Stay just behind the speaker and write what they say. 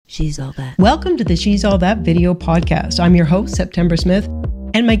She's All That. Welcome to the She's All That video podcast. I'm your host, September Smith,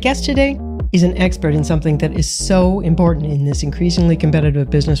 and my guest today is an expert in something that is so important in this increasingly competitive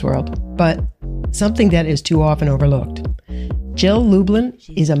business world, but something that is too often overlooked. Jill Lublin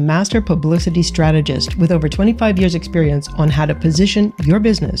is a master publicity strategist with over 25 years experience on how to position your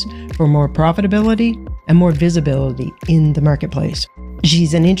business for more profitability and more visibility in the marketplace.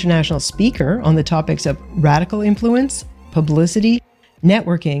 She's an international speaker on the topics of radical influence, publicity,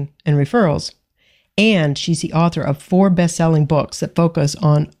 networking, and referrals. And she's the author of 4 best-selling books that focus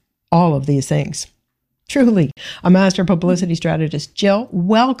on all of these things. Truly a master publicity strategist. Jill,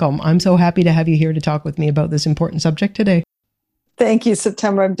 welcome. I'm so happy to have you here to talk with me about this important subject today. Thank you,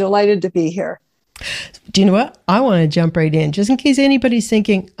 September. I'm delighted to be here. Do you know what? I want to jump right in, just in case anybody's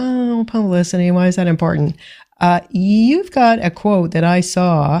thinking, oh, publicity, why is that important? You've got a quote that I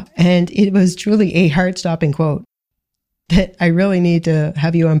saw, and it was truly a heart-stopping quote that I really need to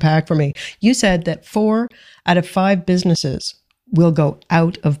have you unpack for me. You said that 4 out of 5 businesses will go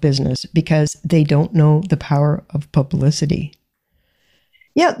out of business because they don't know the power of publicity.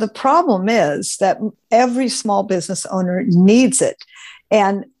 Yeah, the problem is that every small business owner needs it.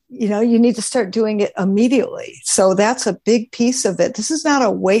 And, you need to start doing it immediately. So that's a big piece of it. This is not a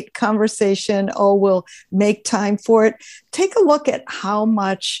wait conversation. Oh, we'll make time for it. Take a look at how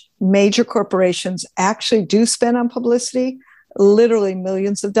much major corporations actually do spend on publicity, literally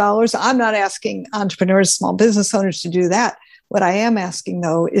millions of dollars. I'm not asking entrepreneurs, small business owners to do that. What I am asking,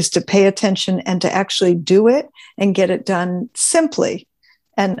 though, is to pay attention and to actually do it and get it done simply.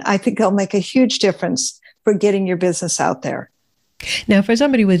 And I think it'll make a huge difference for getting your business out there. Now, for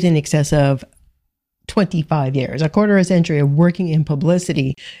somebody with in excess of 25 years, a quarter of a century of working in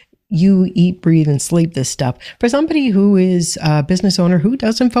publicity, you eat, breathe, and sleep this stuff. For somebody who is a business owner who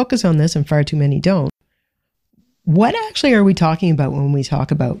doesn't focus on this, and far too many don't, what actually are we talking about when we talk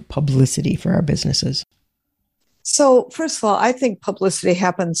about publicity for our businesses? So first of all, I think publicity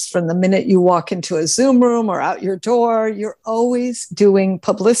happens from the minute you walk into a Zoom room or out your door. You're always doing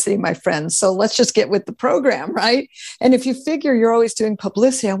publicity, my friends. So let's just get with the program, right? And if you figure you're always doing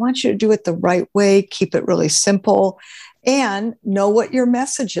publicity, I want you to do it the right way, keep it really simple, and know what your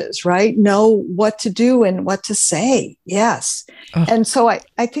message is, right? Know what to do and what to say. Yes. Oh. And so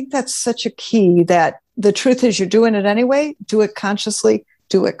I think that's such a key, that the truth is you're doing it anyway. Do it consciously,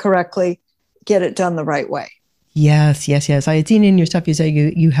 do it correctly, get it done the right way. Yes. I had seen in your stuff, you say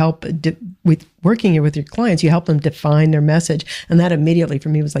you help with working with your clients, you help them define their message. And that immediately for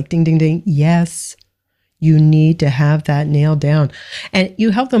me was like, ding, ding, ding. Yes, you need to have that nailed down. And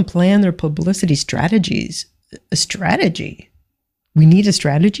you help them plan their publicity strategies. A strategy. We need a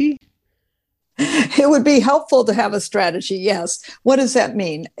strategy? It would be helpful to have a strategy. Yes. What does that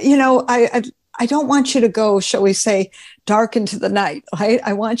mean? I don't want you to go, shall we say, dark into the night, right?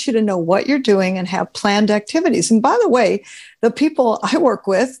 I want you to know what you're doing and have planned activities. And by the way, the people I work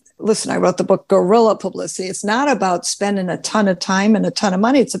with, listen, I wrote the book Guerrilla Publicity. It's not about spending a ton of time and a ton of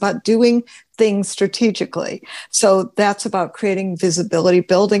money. It's about doing things strategically. So that's about creating visibility,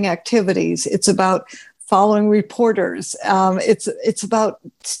 building activities. It's about following reporters. It's about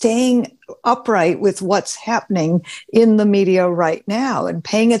staying upright with what's happening in the media right now and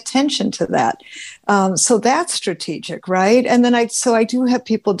paying attention to that. So that's strategic, right? And then I do have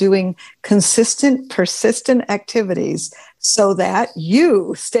people doing consistent, persistent activities so that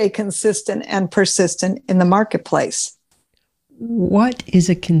you stay consistent and persistent in the marketplace. What is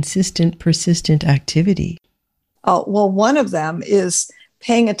a consistent, persistent activity? Well, one of them is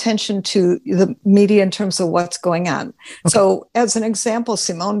paying attention to the media in terms of what's going on. Okay. So as an example,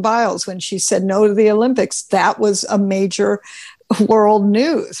 Simone Biles, when she said no to the Olympics, that was a major world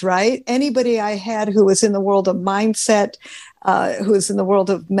news, right? Anybody I had who was in the world of mindset, who was in the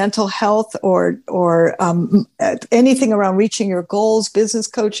world of mental health or anything around reaching your goals, business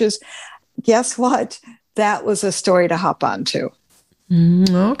coaches, guess what? That was a story to hop onto.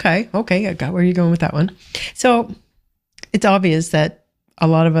 Okay. I got where you're going with that one. So it's obvious that a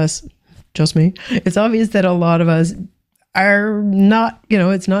lot of us, just me, it's obvious that a lot of us are not,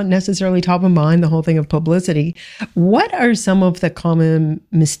 it's not necessarily top of mind, the whole thing of publicity. What are some of the common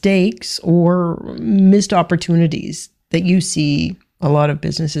mistakes or missed opportunities that you see a lot of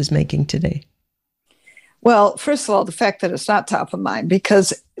businesses making today? Well, first of all, the fact that it's not top of mind,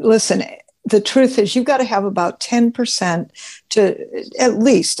 because listen, the truth is you've got to have about 10% to at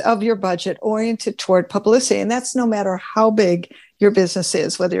least of your budget oriented toward publicity. And that's no matter how big your business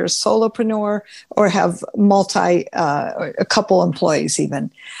is, whether you're a solopreneur or have a couple employees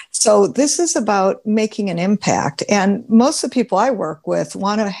even. So this is about making an impact. And most of the people I work with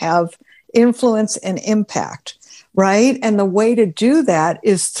want to have influence and impact. right? And the way to do that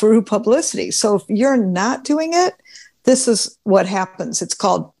is through publicity. So if you're not doing it, this is what happens. It's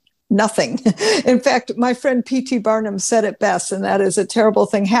called nothing. In fact, my friend P.T. Barnum said it best, and that is a terrible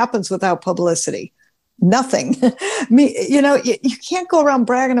thing happens without publicity. Nothing. You can't go around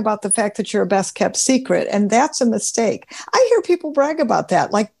bragging about the fact that you're a best kept secret. And that's a mistake. I hear people brag about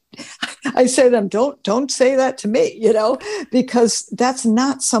that. Like I say to them, don't say that to me, because that's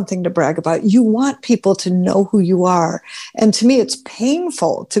not something to brag about. You want people to know who you are. And to me, it's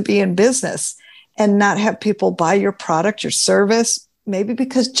painful to be in business and not have people buy your product, your service, maybe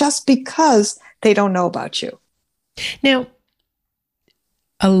because they don't know about you. Now,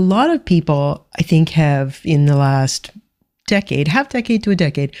 a lot of people, I think, have in the last half decade to a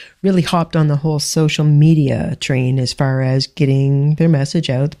decade, really hopped on the whole social media train as far as getting their message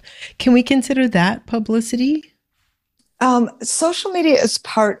out. Can we consider that publicity? Social media is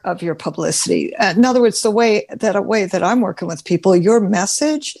part of your publicity. In other words, a way that I'm working with people, your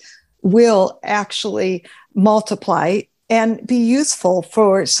message will actually multiply and be useful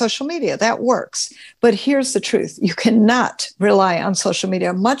for social media. That works. But here's the truth. You cannot rely on social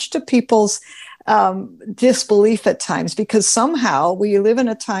media, much to people's disbelief at times, because somehow we live in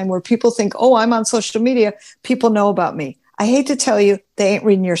a time where people think, oh, I'm on social media, people know about me. I hate to tell you, they ain't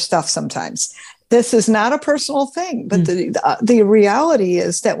reading your stuff sometimes. This is not a personal thing, but the reality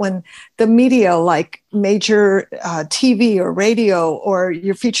is that when the media, like major TV or radio, or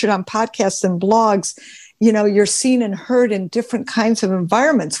you're featured on podcasts and blogs, you're seen and heard in different kinds of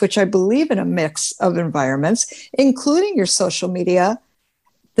environments, which I believe in a mix of environments, including your social media,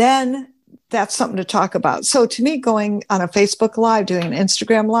 then that's something to talk about. So to me, going on a Facebook Live, doing an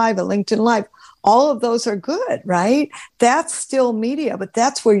Instagram Live, a LinkedIn Live, all of those are good, right? That's still media, but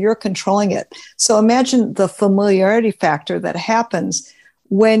that's where you're controlling it. So imagine the familiarity factor that happens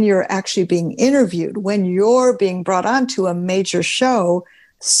when you're actually being interviewed, when you're being brought onto a major show,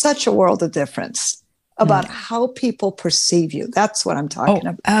 such a world of difference about how people perceive you. That's what I'm talking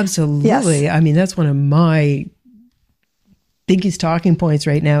about. Absolutely. Yes. I mean, that's one of my biggest talking points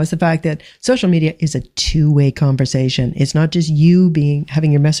right now is the fact that social media is a two-way conversation. It's not just you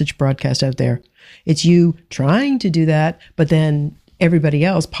having your message broadcast out there. It's you trying to do that, but then everybody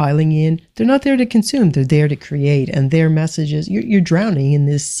else piling in. They're not there to consume. They're there to create. And their messages, you're drowning in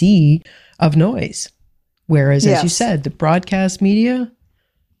this sea of noise. Whereas, as you said, the broadcast media,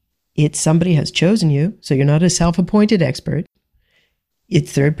 it's somebody has chosen you. So you're not a self-appointed expert.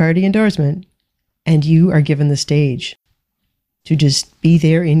 It's third-party endorsement. And you are given the stage to just be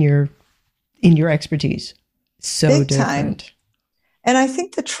there in your expertise. So big different. Time. And I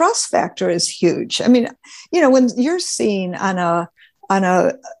think the trust factor is huge. I mean, when you're seen on a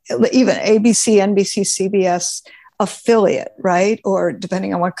even ABC, NBC, CBS affiliate, right? Or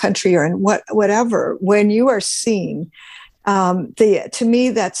depending on what country you're in, whatever, when you are seen, to me,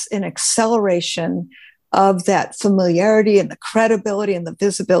 that's an acceleration of that familiarity and the credibility and the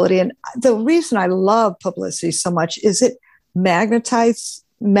visibility. And the reason I love publicity so much is it magnetizes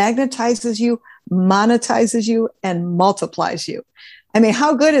you, monetizes you, and multiplies you. I mean,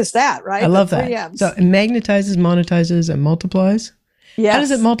 how good is that, right? I love that. So it magnetizes, monetizes, and multiplies. Yes. How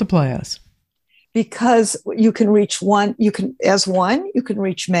does it multiply us? Because you can reach one, you can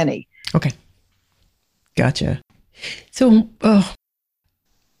reach many. Okay. Gotcha. So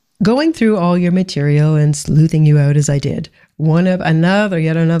going through all your material and sleuthing you out as I did,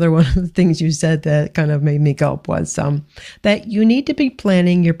 yet another one of the things you said that kind of made me gulp was that you need to be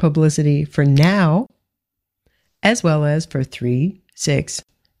planning your publicity for now, as well as for 3, 6,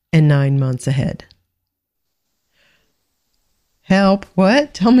 and 9 months ahead. Help!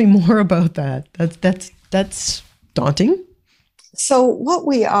 What? Tell me more about that. That's daunting. So what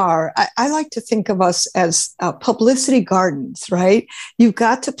we are, I like to think of us as publicity gardens, right? You've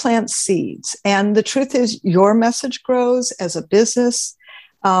got to plant seeds. And the truth is your message grows as a business.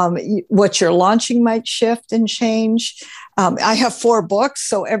 What you're launching might shift and change. I have 4 books.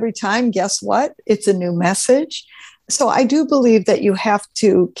 So every time, guess what? It's a new message. So I do believe that you have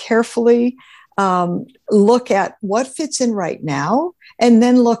to carefully look at what fits in right now, and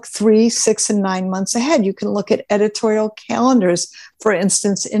then look 3, 6, and 9 months ahead. You can look at editorial calendars, for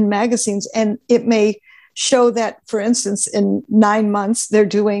instance, in magazines, and it may show that, for instance, in 9 months, they're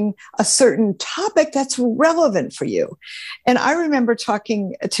doing a certain topic that's relevant for you. And I remember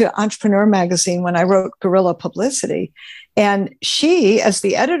talking to Entrepreneur Magazine when I wrote Guerrilla Publicity. And she, as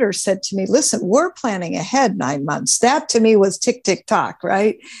the editor, said to me, listen, we're planning ahead 9 months. That to me was tick, tick, tock,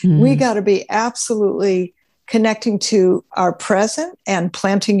 right? Mm. We got to be absolutely connecting to our present and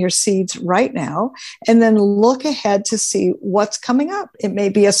planting your seeds right now, and then look ahead to see what's coming up. It may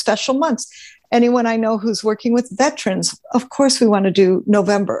be a special month. anyone I know who's working with veterans, of course we want to do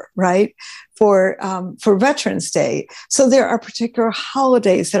November, right? For Veterans Day. So there are particular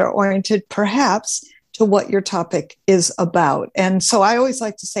holidays that are oriented perhaps to what your topic is about. And so I always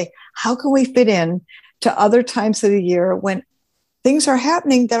like to say, how can we fit in to other times of the year when things are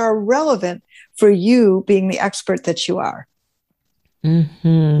happening that are relevant for you being the expert that you are?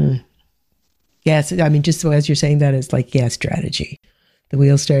 Mm-hmm. Yes. I mean, just so as you're saying that, it's like, yeah, strategy. The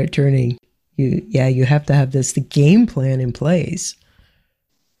wheels start turning. You have to have the game plan in place.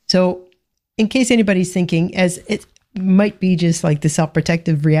 So in case anybody's thinking, as it might be just like the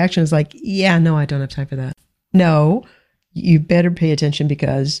self-protective reaction is like, yeah, no, I don't have time for that. No, you better pay attention,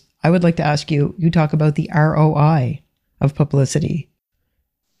 because I would like to ask you, you talk about the ROI of publicity.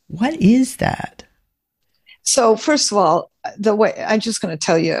 What is that? So first of all, the way I'm just going to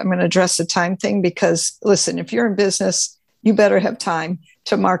tell you, I'm going to address the time thing, because listen, if you're in business, you better have time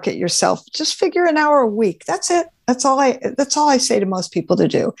to market yourself. Just figure an hour a week. That's it. That's all I say to most people to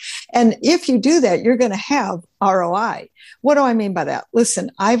do. And if you do that, you're going to have ROI. What do I mean by that? Listen,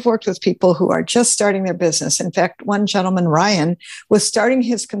 I've worked with people who are just starting their business. In fact, one gentleman, Ryan, was starting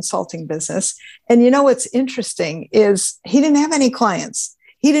his consulting business. And you know what's interesting is he didn't have any clients.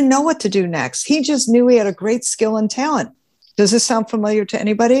 He didn't know what to do next. He just knew he had a great skill and talent. Does this sound familiar to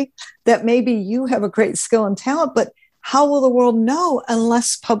anybody? That maybe you have a great skill and talent, but how will the world know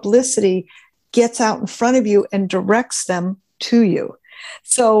unless publicity gets out in front of you and directs them to you?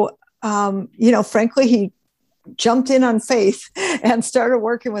 So, frankly, he jumped in on faith and started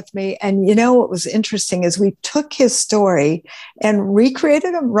working with me. And what was interesting is we took his story and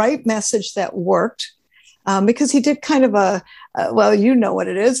recreated a right message that worked, because he did kind of you know what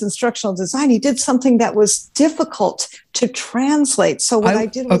it is, instructional design. He did something that was difficult to translate. So what I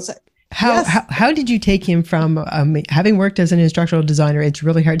did was... How did you take him from having worked as an instructional designer? It's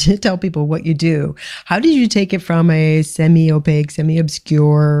really hard to tell people what you do. How did you take it from a semi-opaque,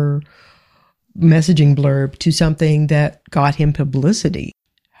 semi-obscure messaging blurb to something that got him publicity?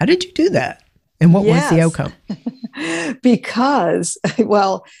 How did you do that? And what was the outcome? Because,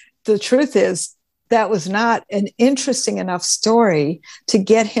 the truth is that was not an interesting enough story to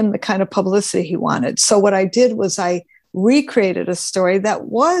get him the kind of publicity he wanted. So what I did was I recreated a story that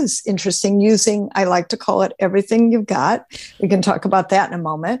was interesting using, I like to call it, everything you've got. We can talk about that in a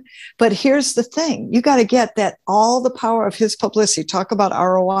moment. But here's the thing. You got to get that all the power of his publicity, talk about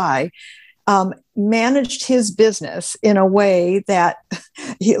ROI, managed his business in a way that,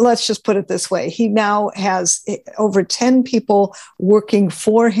 let's just put it this way. He now has over 10 people working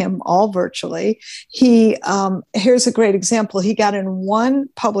for him, all virtually. Here's a great example. He got in one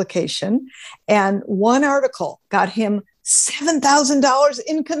publication, and one article got him $7,000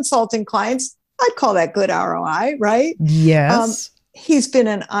 in consulting clients. I'd call that good ROI, right? Yes. He's been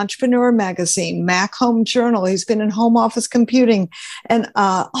in Entrepreneur Magazine, Mac Home Journal. He's been in Home Office Computing, and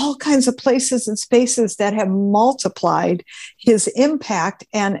all kinds of places and spaces that have multiplied his impact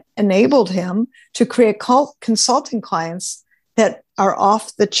and enabled him to create consulting clients that are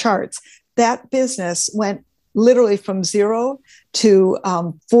off the charts. That business went literally from 0 to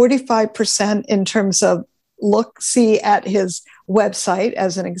 45% in terms of see at his website,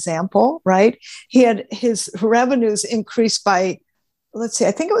 as an example, right? He had his revenues increased by, let's see,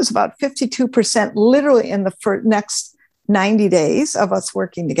 I think it was about 52% literally in the next 90 days of us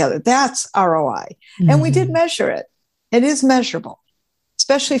working together. That's ROI. Mm-hmm. And we did measure it. It is measurable,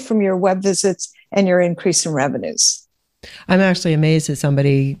 especially from your web visits and your increase in revenues. I'm actually amazed at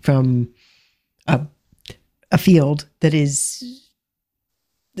somebody from a field that is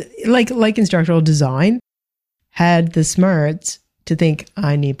like instructional design had the smarts to think,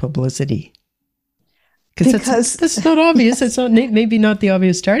 I need publicity. Because that's not obvious. It's not, maybe not the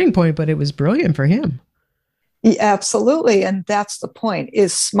obvious starting point, but it was brilliant for him. Yeah, absolutely. And that's the point,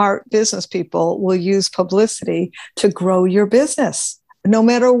 is smart business people will use publicity to grow your business. No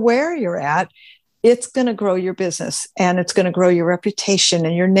matter where you're at, it's going to grow your business, and it's going to grow your reputation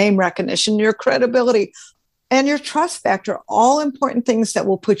and your name recognition, your credibility, and your trust factor, all important things that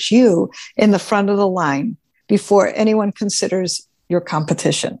will put you in the front of the line before anyone considers your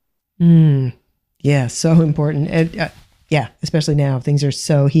competition. Yeah, so important. And especially now, things are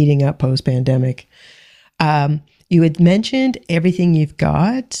so heating up post-pandemic. You had mentioned everything you've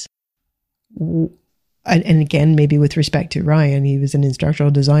got. And again, maybe with respect to Ryan, he was an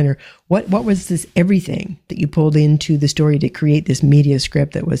instructional designer. What was this everything that you pulled into the story to create this media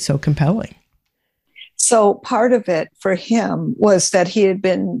script that was so compelling? So part of it for him was that he had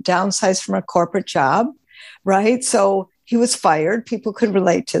been downsized from a corporate job, right? So He was fired. People could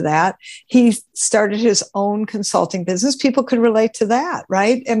relate to that. He started his own consulting business. People could relate to that,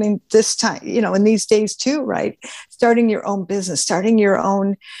 right? I mean, this time, in these days too, right? Starting your own business, starting your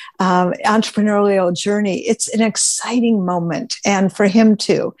own entrepreneurial journey. It's an exciting moment. And for him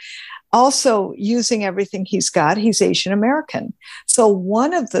too. Also, using everything he's got, he's Asian American. So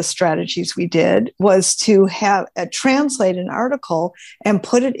one of the strategies we did was to translate an article and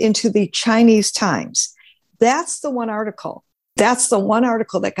put it into the Chinese Times. That's the one article. That's the one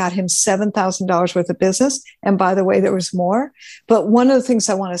article that got him $7,000 worth of business. And by the way, there was more. But one of the things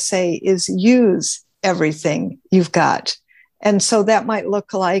I want to say is use everything you've got. And so that might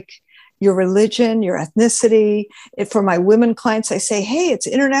look like your religion, your ethnicity. For my women clients, I say, hey, it's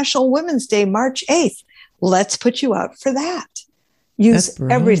International Women's Day, March 8th. Let's put you out for that. Use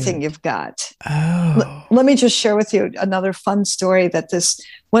everything you've got. Oh. Let me just share with you another fun story that this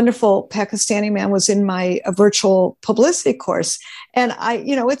wonderful Pakistani man was in my virtual publicity course. And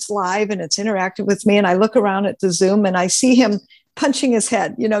it's live and it's interactive with me. And I look around at the Zoom and I see him punching his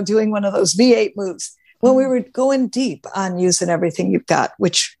head, doing one of those V8 moves. When we were going deep on using everything you've got,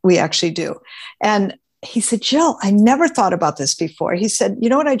 which we actually do. And he said, Jill, I never thought about this before. He said, you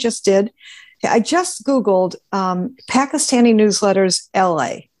know what I just did? I just Googled Pakistani newsletters,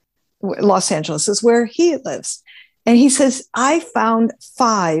 LA, Los Angeles is where he lives. And he says, I found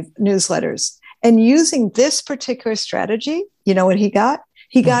 5 newsletters. And using this particular strategy, you know what he got?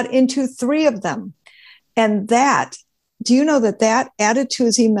 He got into 3 of them. And do you know that added to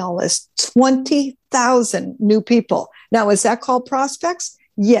his email list 20,000 new people? Now, is that called prospects?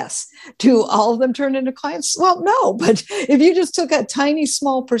 Yes. Do all of them turn into clients? Well, no. But if you just took a tiny,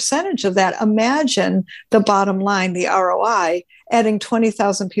 small percentage of that, imagine the bottom line, the ROI, adding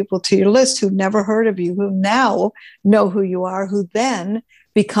 20,000 people to your list who never heard of you, who now know who you are, who then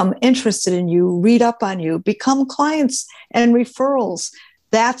become interested in you, read up on you, become clients and referrals.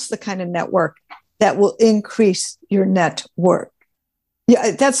 That's the kind of network that will increase your net worth.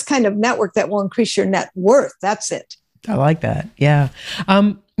 Yeah, that's kind of network that will increase your net worth. That's it. I like that. Yeah.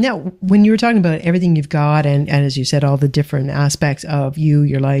 Now, when you were talking about everything you've got, and as you said, all the different aspects of you,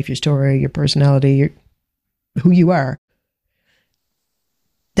 your life, your story, your personality, who you are,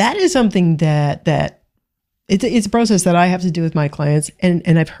 that is something that it's a process that I have to do with my clients.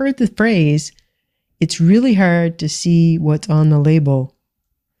 And I've heard the phrase, it's really hard to see what's on the label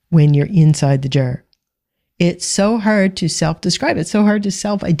when you're inside the jar. It's so hard to self-describe. It's so hard to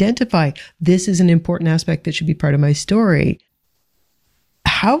self-identify. This is an important aspect that should be part of my story.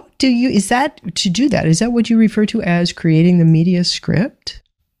 Is that what you refer to as creating the media script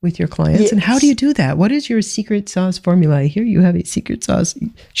with your clients? Yes. And how do you do that? What is your secret sauce formula? I hear you have a secret sauce.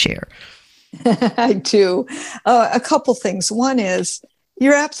 Share. I do. A couple things. One is,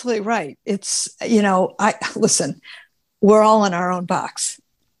 you're absolutely right. It's, listen, we're all in our own box.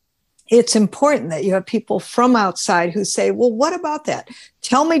 It's important that you have people from outside who say, well, what about that?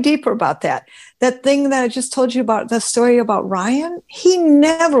 Tell me deeper about that. That thing that I just told you about, the story about Ryan, he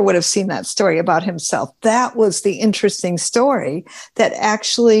never would have seen that story about himself. That was the interesting story that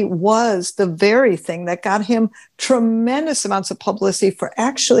actually was the very thing that got him tremendous amounts of publicity for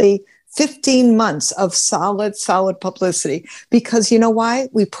actually 15 months of solid publicity. Because you know why?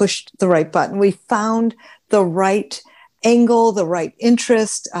 We pushed the right button. We found the right angle, the right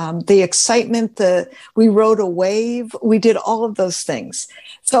interest, the excitement, we rode a wave. We did all of those things.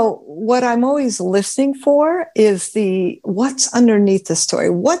 So what I'm always listening for is what's underneath the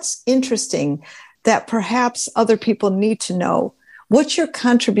story. What's interesting that perhaps other people need to know? What's your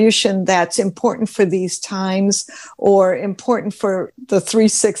contribution that's important for these times or important for the 3,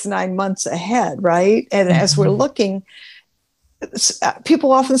 6, 9 months ahead, right? And as we're looking,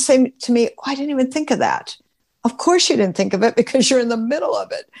 people often say to me, oh, I didn't even think of that. Of course you didn't think of it because you're in the middle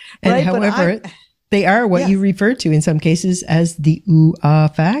of it. And right? however, they are what you refer to in some cases as the ooh-ah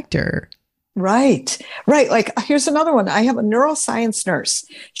factor. Right. Like, here's another one. I have a neuroscience nurse.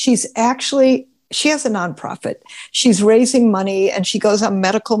 She has a nonprofit. She's raising money and she goes on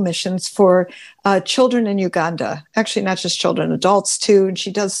medical missions for children in Uganda. Actually, not just children, adults too. And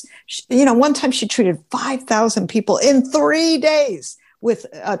she does, one time she treated 5,000 people in 3 days with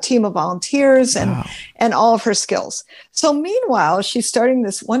a team of volunteers and all of her skills. So meanwhile, she's starting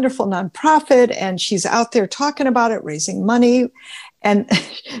this wonderful nonprofit and she's out there talking about it, raising money. And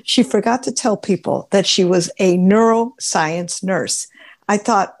she forgot to tell people that she was a neuroscience nurse. I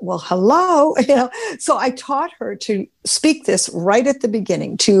thought, well, hello, so I taught her to speak this right at the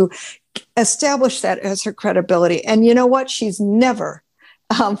beginning, to establish that as her credibility. And you know what? She's never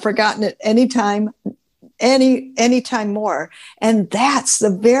forgotten it anytime more. And that's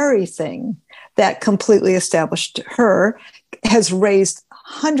the very thing that completely established her, has raised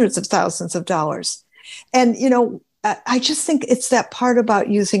hundreds of thousands of dollars. And, I just think it's that part about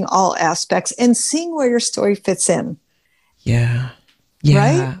using all aspects and seeing where your story fits in. Yeah. Yeah.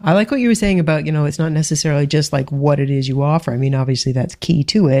 Right? I like what you were saying about, it's not necessarily just like what it is you offer. I mean, obviously that's key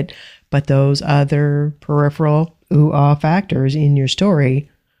to it, but those other peripheral factors in your story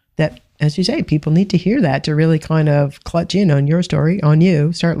that, as you say, people need to hear that to really kind of clutch in on your story, on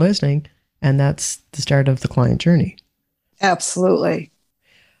you, start listening. And that's the start of the client journey. Absolutely.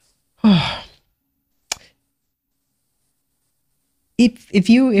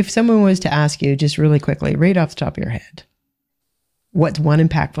 If someone was to ask you just really quickly, right off the top of your head, what's one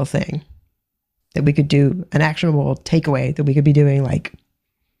impactful thing that we could do, an actionable takeaway that we could be doing like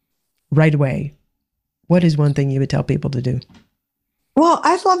right away? What is one thing you would tell people to do? Well,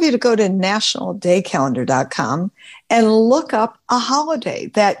 I'd love you to go to nationaldaycalendar.com and look up a holiday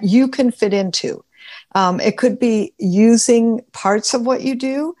that you can fit into. It could be using parts of what you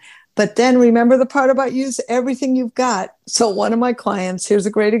do, but then remember the part about use everything you've got. So one of my clients, here's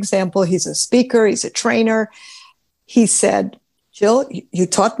a great example. He's a speaker. He's a trainer. He said, Jill, you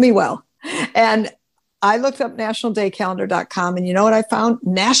taught me well. And I looked up nationaldaycalendar.com, and you know what I found?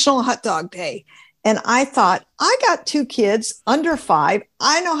 National Hot Dog Day. And I thought, I got 2 kids under 5.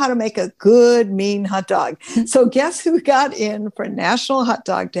 I know how to make a good, mean hot dog. So guess who got in for National Hot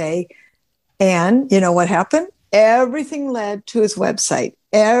Dog Day? And you know what happened? Everything led to his website.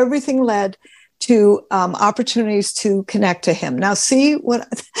 Everything led to opportunities to connect to him. Now,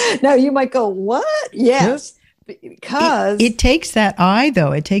 now you might go, what? Yes. Because it takes that eye,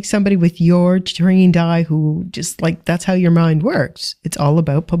 though. It takes somebody with your trained eye who just like, that's how your mind works. It's all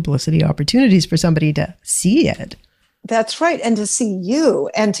about publicity opportunities for somebody to see it. That's right. And to see you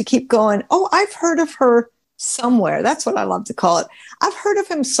and to keep going, oh, I've heard of her somewhere. That's what I love to call it. I've heard of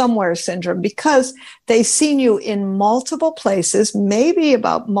him somewhere syndrome, because they've seen you in multiple places, maybe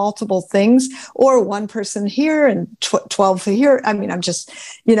about multiple things, or one person here and 12 here. I mean, I'm just,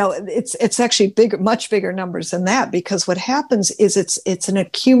 it's actually much bigger numbers than that, because what happens is it's an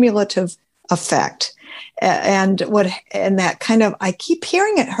accumulative effect. And that kind of, I keep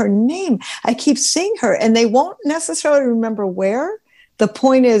hearing it, her name, I keep seeing her, and they won't necessarily remember where. The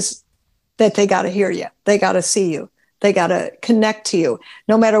point is that they got to hear you. They got to see you. They got to connect to you,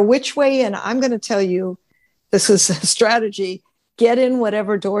 no matter which way in. I'm going to tell you, this is a strategy. Get in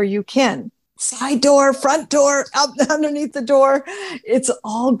whatever door you can. Side door, front door, up underneath the door. It's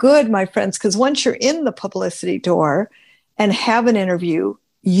all good, my friends, because once you're in the publicity door and have an interview,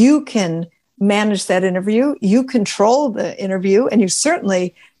 you can manage that interview. You control the interview, and you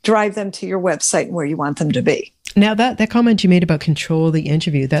certainly drive them to your website and where you want them to be. Now, that comment you made about control the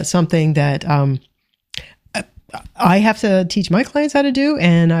interview, that's something that I have to teach my clients how to do.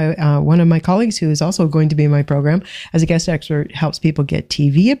 And one of my colleagues who is also going to be in my program as a guest expert helps people get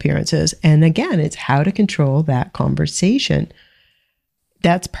TV appearances. And again, it's how to control that conversation.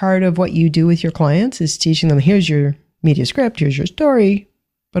 That's part of what you do with your clients, is teaching them, here's your media script, here's your story,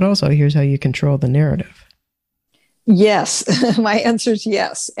 but also here's how you control the narrative. Yes, my answer is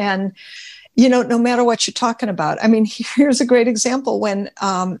yes. And no matter what you're talking about. I mean, here's a great example when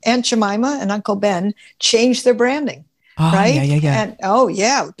Aunt Jemima and Uncle Ben changed their branding, right? Yeah.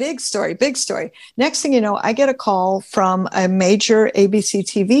 And big story. Next thing you know, I get a call from a major ABC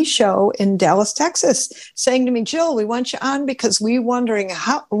TV show in Dallas, Texas, saying to me, Jill, we want you on because we're wondering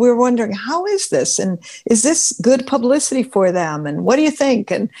how is this? And is this good publicity for them? And what do you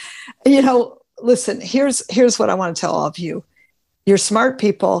think? And, listen, here's what I want to tell all of you. You're smart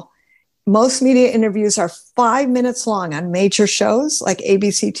people. Most media interviews are 5 minutes long on major shows like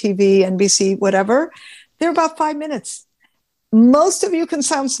ABC TV, NBC, whatever. They're about 5 minutes. Most of you can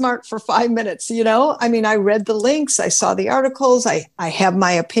sound smart for 5 minutes, I mean, I read the links. I saw the articles. I have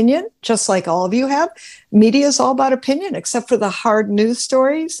my opinion, just like all of you have. Media is all about opinion, except for the hard news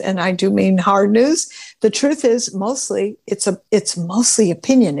stories. And I do mean hard news. The truth is it's mostly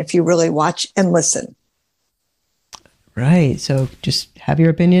opinion if you really watch and listen. Right. So just have your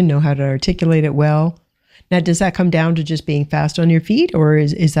opinion, know how to articulate it well. Now, does that come down to just being fast on your feet, or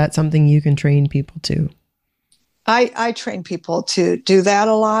is that something you can train people to? I train people to do that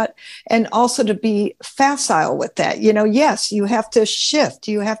a lot, and also to be facile with that. Yes, you have to shift.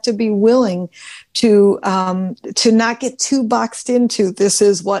 You have to be willing to not get too boxed into, this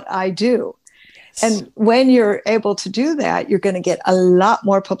is what I do. And when you're able to do that, you're going to get a lot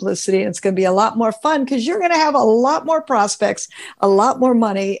more publicity, and it's going to be a lot more fun, because you're going to have a lot more prospects, a lot more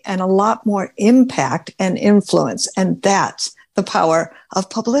money, and a lot more impact and influence. And that's the power of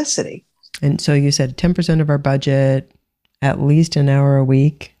publicity. And so you said 10% of our budget, at least an hour a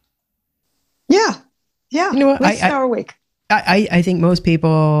week. Yeah. Yeah. You know what? Hour a week. I think most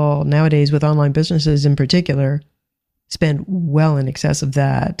people nowadays with online businesses in particular spend well in excess of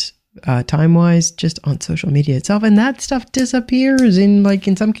that time-wise just on social media itself. And that stuff disappears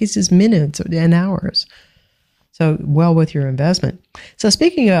in some cases, minutes and hours. So well worth your investment. So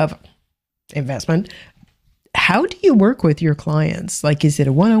speaking of investment, how do you work with your clients? Like, is it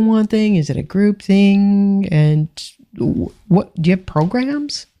a one-on-one thing? Is it a group thing? And what do you have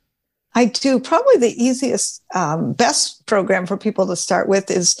programs? I do. Probably the easiest, best program for people to start with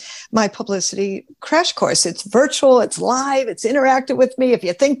is my publicity crash course. It's virtual, it's live, it's interactive with me. If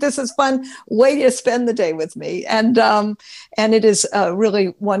you think this is fun, wait to spend the day with me. And it is a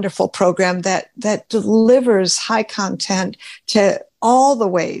really wonderful program that delivers high content to all the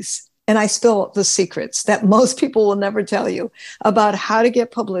ways. And I spill the secrets that most people will never tell you about how to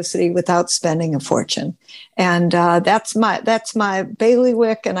get publicity without spending a fortune. And that's my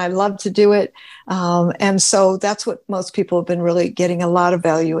bailiwick, and I love to do it. And so that's what most people have been really getting a lot of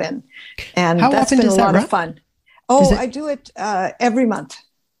value in. And that's been a lot of fun. Oh, I do it every month.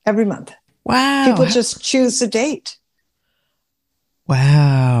 Every month. Wow. People just choose a date.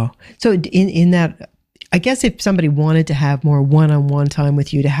 Wow. So in that, I guess if somebody wanted to have more one-on-one time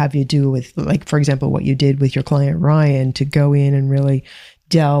with you, to have you do with, like, for example, what you did with your client, Ryan, to go in and really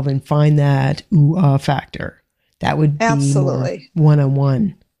delve and find that factor, that would be absolutely more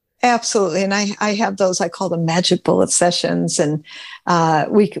one-on-one. Absolutely. And I have those, I call them magic bullet sessions, and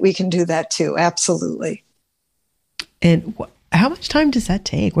we can do that too. Absolutely. And how much time does that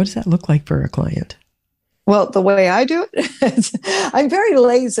take? What does that look like for a client? Well, the way I do it, I'm very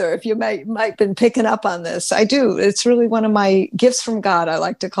laser, if you might been picking up on this. I do. It's really one of my gifts from God, I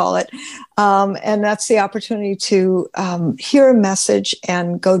like to call it. And that's the opportunity to hear a message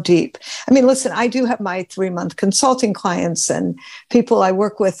and go deep. I mean, listen, I do have my 3-month consulting clients and people I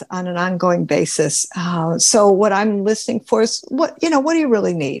work with on an ongoing basis. So what I'm listening for is, what do you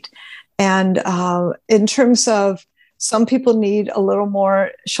really need? And in terms of, some people need a little more,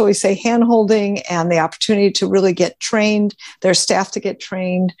 shall we say, hand-holding and the opportunity to really get trained, their staff to get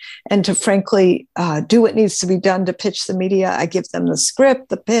trained, and to frankly do what needs to be done to pitch the media. I give them the script,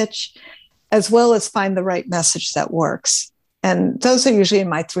 the pitch, as well as find the right message that works. And those are usually in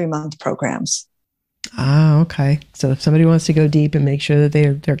my 3-month programs. Ah, okay. So if somebody wants to go deep and make sure that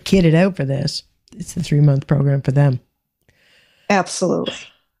they're kitted out for this, it's the 3-month program for them. Absolutely.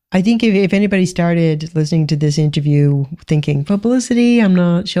 I think if anybody started listening to this interview thinking publicity, I'm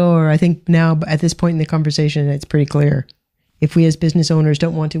not sure. I think now at this point in the conversation, it's pretty clear. If we as business owners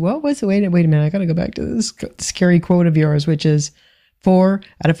don't want to, well, wait a minute, I got to go back to this scary quote of yours, which is 4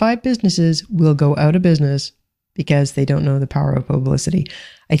 out of 5 businesses will go out of business because they don't know the power of publicity.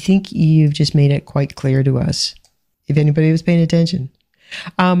 I think you've just made it quite clear to us, if anybody was paying attention.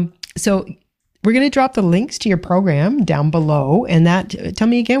 So we're going to drop the links to your program down below. And tell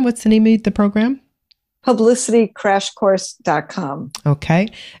me again, what's the name of the program? publicitycrashcourse.com. Okay.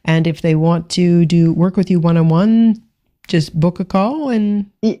 And if they want to work with you one-on-one, just book a call and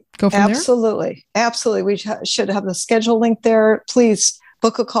go from there? Absolutely. Absolutely. We should have the schedule link there. Please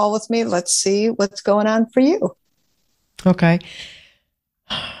book a call with me. Let's see what's going on for you. Okay.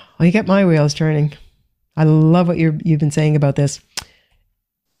 Well, you got my wheels turning. I love what you've been saying about this.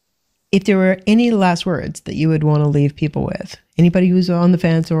 If there were any last words that you would want to leave people with, anybody who's on the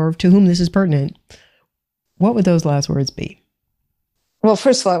fence or to whom this is pertinent, what would those last words be? Well,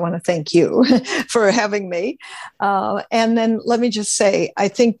 first of all, I want to thank you for having me. And then let me just say, I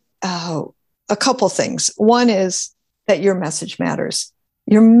think a couple things. One is that your message matters.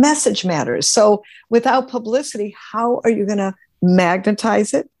 Your message matters. So without publicity, how are you going to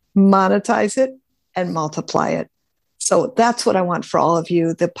magnetize it, monetize it, and multiply it? So that's what I want for all of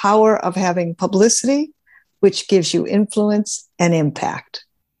you, the power of having publicity, which gives you influence and impact.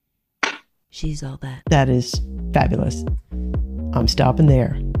 She's all that. That is fabulous. I'm stopping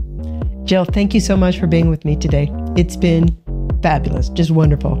there. Jill, thank you so much for being with me today. It's been fabulous, just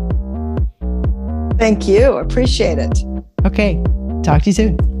wonderful. Thank you. Appreciate it. Okay, talk to you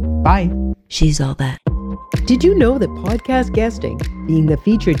soon. Bye. She's all that. Did you know that podcast guesting, being the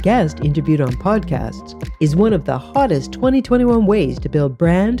featured guest interviewed on podcasts, is one of the hottest 2021 ways to build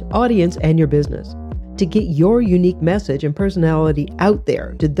brand, audience, and your business? To get your unique message and personality out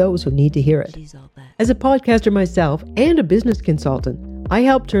there to those who need to hear it. As a podcaster myself and a business consultant, I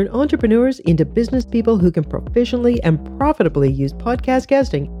help turn entrepreneurs into business people who can proficiently and profitably use podcast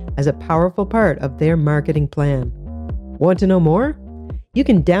guesting as a powerful part of their marketing plan. Want to know more? You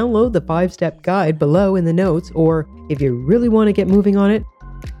can download the 5-step guide below in the notes, or if you really want to get moving on it,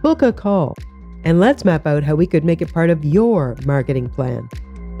 book a call and let's map out how we could make it part of your marketing plan.